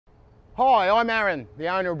Hi, I'm Aaron, the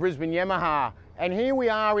owner of Brisbane Yamaha, and here we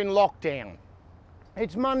are in lockdown.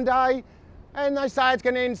 It's Monday, and they say it's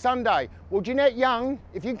going to end Sunday. Well, Jeanette Young,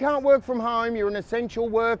 if you can't work from home, you're an essential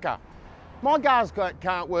worker. My guys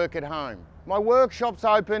can't work at home. My workshop's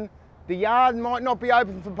open. The yard might not be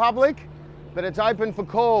open for public, but it's open for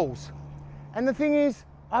calls. And the thing is,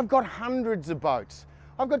 I've got hundreds of boats.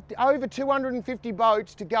 I've got over 250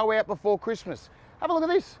 boats to go out before Christmas. Have a look at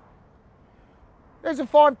this. There's a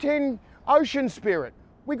 510 Ocean Spirit.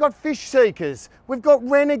 We've got Fish Seekers. We've got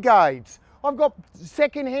Renegades. I've got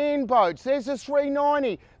second-hand boats. There's a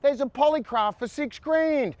 390. There's a Polycraft for $6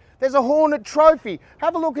 grand. There's a Hornet Trophy.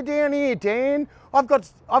 Have a look at down here, Dan. I've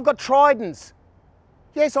got Tridents.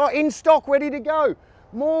 Yes, in stock, ready to go.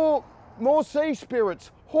 More Sea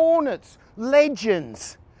Spirits, Hornets,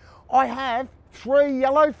 Legends. I have 3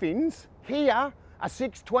 Yellowfins here, a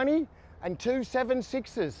 620 and 2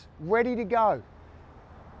 7.6s ready to go.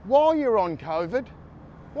 While you're on COVID,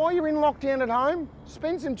 while you're in lockdown at home,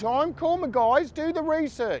 spend some time, call my guys, do the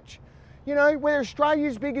research. You know, we're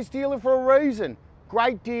Australia's biggest dealer for a reason.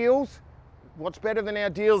 Great deals. What's better than our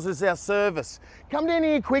deals is our service. Come down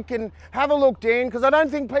here quick and have a look, Dan, because I don't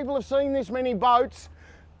think people have seen this many boats.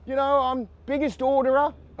 You know, I'm biggest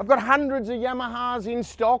orderer. I've got hundreds of Yamahas in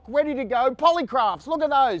stock, ready to go. Polycrafts, look at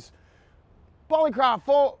those. Polycraft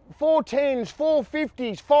 410s,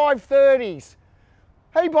 450s, 530s.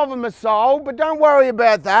 Heap of them are sold, but don't worry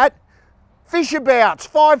about that. Fishabouts,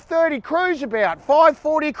 530 cruiseabout,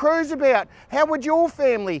 540 cruiseabout. How would your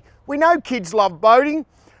family? We know kids love boating,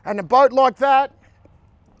 and a boat like that,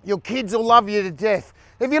 your kids will love you to death.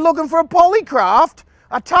 If you're looking for a Polycraft,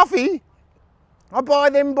 a toughie, I buy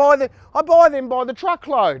them by the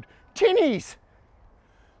truckload. Tinnies,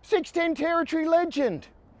 610 Territory Legend.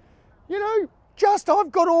 You know,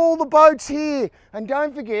 I've got all the boats here. And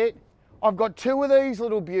don't forget, I've got 2 of these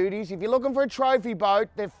little beauties. If you're looking for a trophy boat,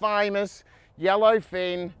 they're famous.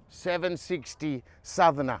 Yellowfin 760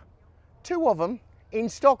 Southerner. 2 of them in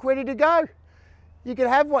stock, ready to go. You could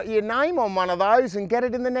have your name on one of those and get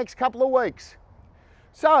it in the next couple of weeks.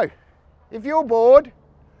 So, if you're bored,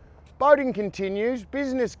 boating continues,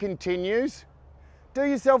 business continues, do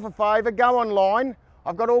yourself a favour, go online.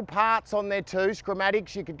 I've got all parts on there too,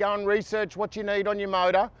 schematics. You could go and research what you need on your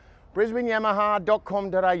motor,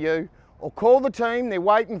 brisbaneyamaha.com.au, or call the team, they're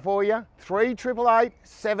waiting for you, 3888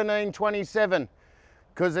 1727.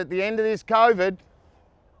 Because at the end of this COVID,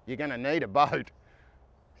 you're going to need a boat.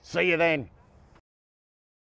 See you then.